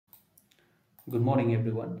Good morning,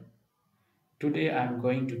 everyone. Today I am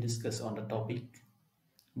going to discuss on the topic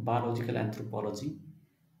biological anthropology,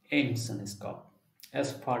 aims and scope,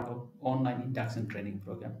 as part of online induction training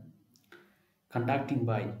program conducting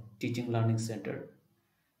by Teaching Learning Center,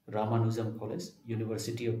 Ramanujan College,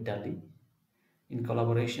 University of Delhi, in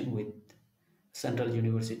collaboration with Central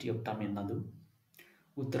University of Tamil Nadu,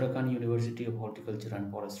 Uttarakhand University of Horticulture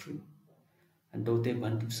and Forestry, and Dhote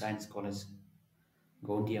Bandhu Science College,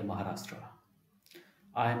 Gondia, Maharashtra.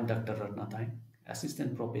 I am Dr. Ratna Tayeng,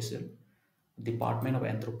 Assistant Professor, Department of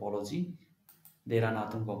Anthropology, Dera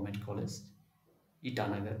Natung Government College,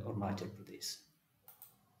 Itanagar, Arunachal Pradesh.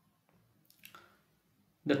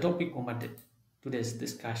 The topic of today's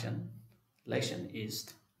discussion lesson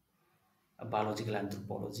is biological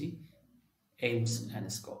anthropology, aims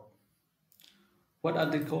and scope. What are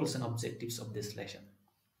the goals and objectives of this lesson?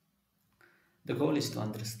 The goal is to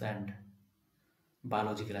understand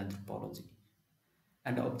biological anthropology,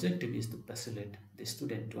 and the objective is to facilitate the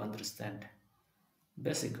student to understand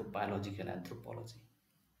basic of biological anthropology.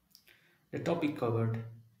 The topic covered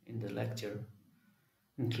in the lecture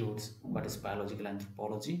includes what is biological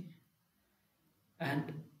anthropology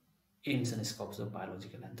and aims and scopes of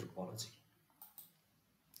biological anthropology.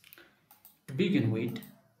 To begin with,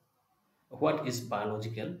 what is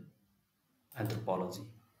biological anthropology?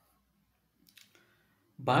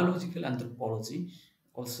 Biological anthropology,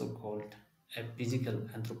 also called a physical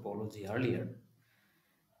anthropology earlier,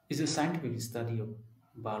 is a scientific study of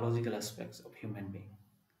biological aspects of human being,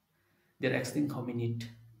 their extinct hominid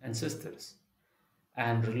ancestors,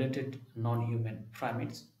 and related non-human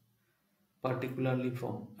primates, particularly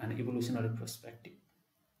from an evolutionary perspective.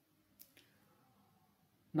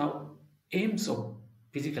 Now, aims of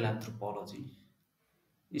physical anthropology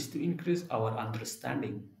is to increase our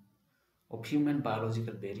understanding of human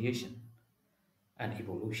biological variation and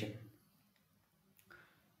evolution.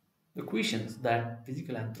 The questions that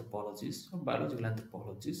physical anthropologists or biological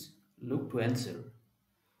anthropologists look to answer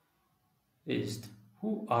is,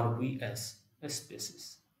 who are we as a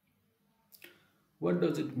species? What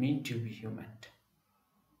does it mean to be human?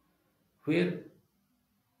 Where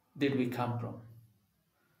did we come from?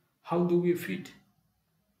 How do we fit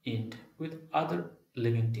in with other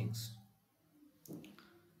living things?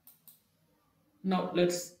 Now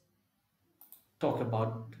let's talk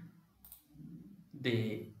about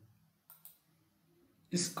the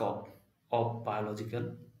scope of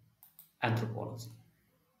biological anthropology.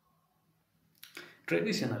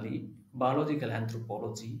 Traditionally, biological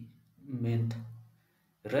anthropology meant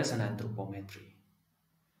race and anthropometry.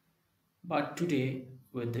 But today,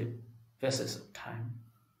 with the passage of time,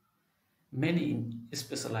 many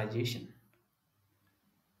specializations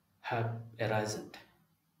have arisen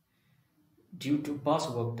due to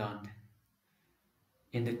past work done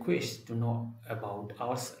in the quest to know about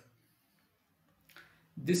ourselves.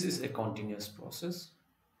 This is a continuous process,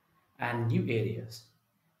 and new areas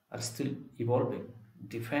are still evolving,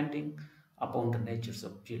 depending upon the natures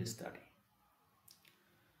of field study.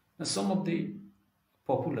 Now, some of the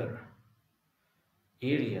popular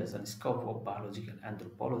areas and scope of biological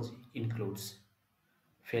anthropology includes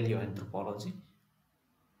paleoanthropology.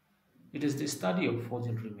 It is the study of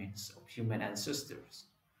fossil remains of human ancestors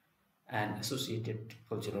and associated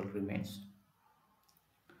cultural remains.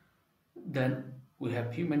 Then we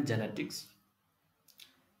have human genetics.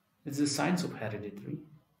 It's the science of hereditary.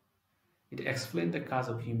 It explains the cause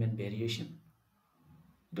of human variation.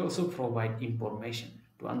 It also provides information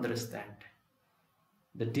to understand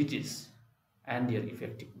the disease and their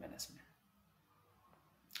effective management.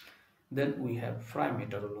 Then we have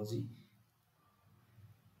primatology.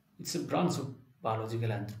 It's a branch of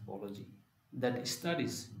biological anthropology that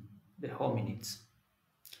studies the hominids.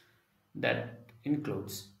 That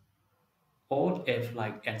includes all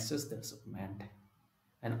ape-like ancestors of man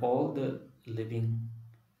and all the living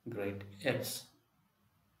great apes.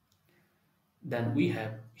 Then we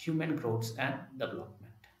have human growth and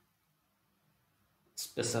development.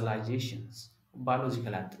 Specializations of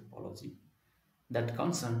biological anthropology that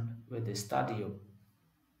concern with the study of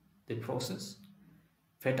the process,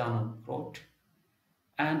 paternal growth,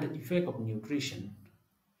 and the effect of nutrition,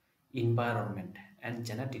 environment, and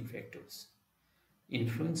genetic factors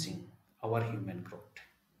influencing our human growth.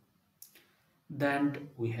 Then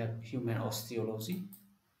we have human osteology,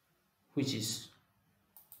 which is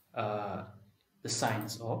the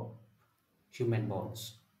science of human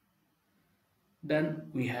bones.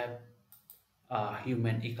 Then we have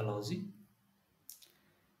human ecology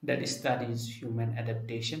that studies human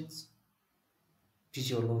adaptations,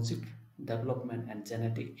 physiologic development and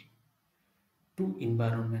genetic to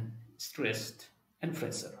environment, stress and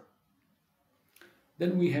pressure.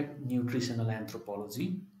 Then we have nutritional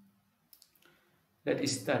anthropology, that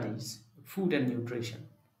studies food and nutrition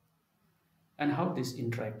and how this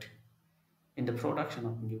interact in the production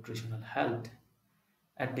of nutritional health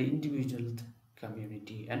at the individual,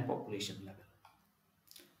 community and population level.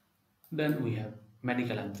 Then we have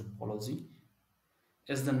medical anthropology.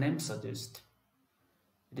 As the name suggests,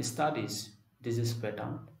 it studies disease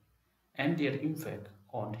pattern and their impact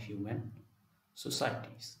on human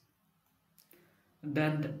societies.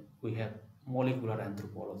 Then we have molecular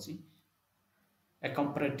anthropology, a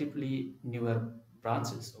comparatively newer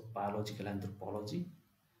branches of biological anthropology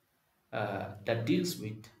that deals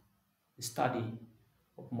with the study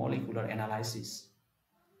of molecular analysis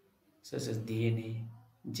such as DNA,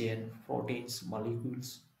 gene, proteins,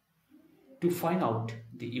 molecules to find out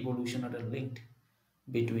the evolutionary link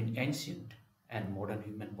between ancient and modern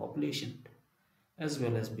human population as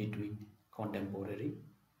well as between contemporary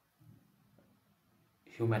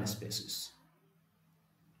human species.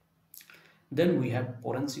 Then we have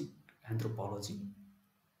forensic anthropology.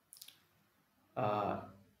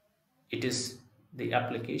 It is the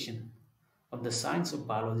application of the science of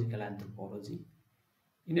biological anthropology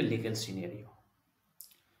in a legal scenario.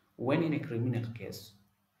 When in a criminal case,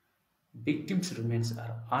 victims' remains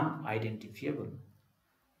are unidentifiable,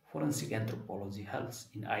 forensic anthropology helps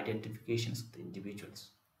in identifications of the individuals.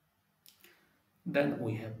 Then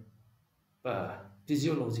we have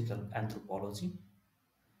physiological anthropology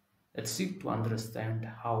that seek to understand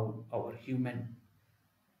how our human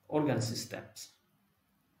organ systems,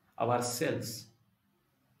 our cells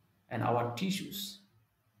and our tissues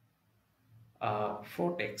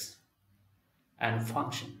protects and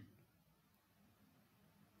function.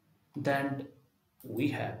 Then we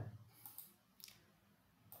have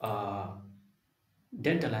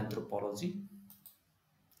dental anthropology,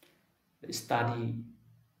 study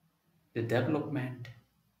the development,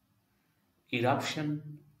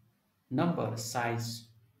 eruption, number, size,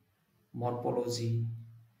 morphology,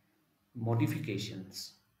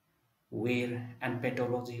 modifications, wear and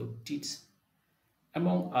pathology of teeth,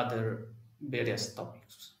 among other various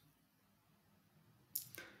topics.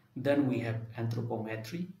 Then we have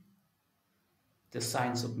anthropometry, the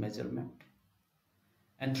science of measurement.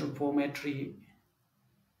 Anthropometry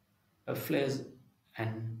plays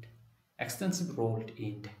an extensive role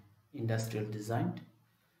in industrial design,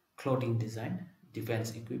 clothing design,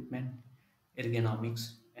 defense equipment,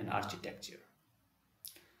 ergonomics, and architecture.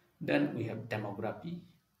 Then we have demography.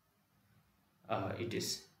 It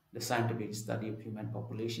is the scientific study of human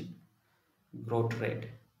population, growth rate,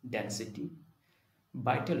 density,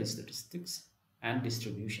 vital statistics, and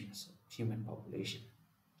distributions of human population.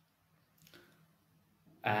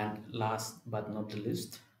 And last but not the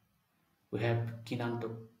least, we have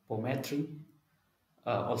kinanthropometry,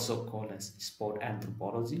 also called as sport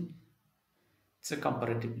anthropology. It's a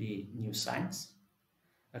comparatively new science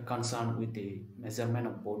concerned with the measurement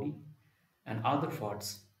of body and other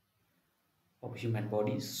parts of human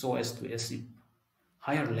bodies so as to achieve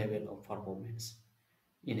higher level of performance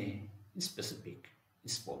in a specific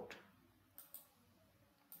sport.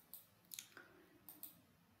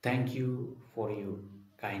 Thank you for your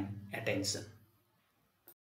kind attention.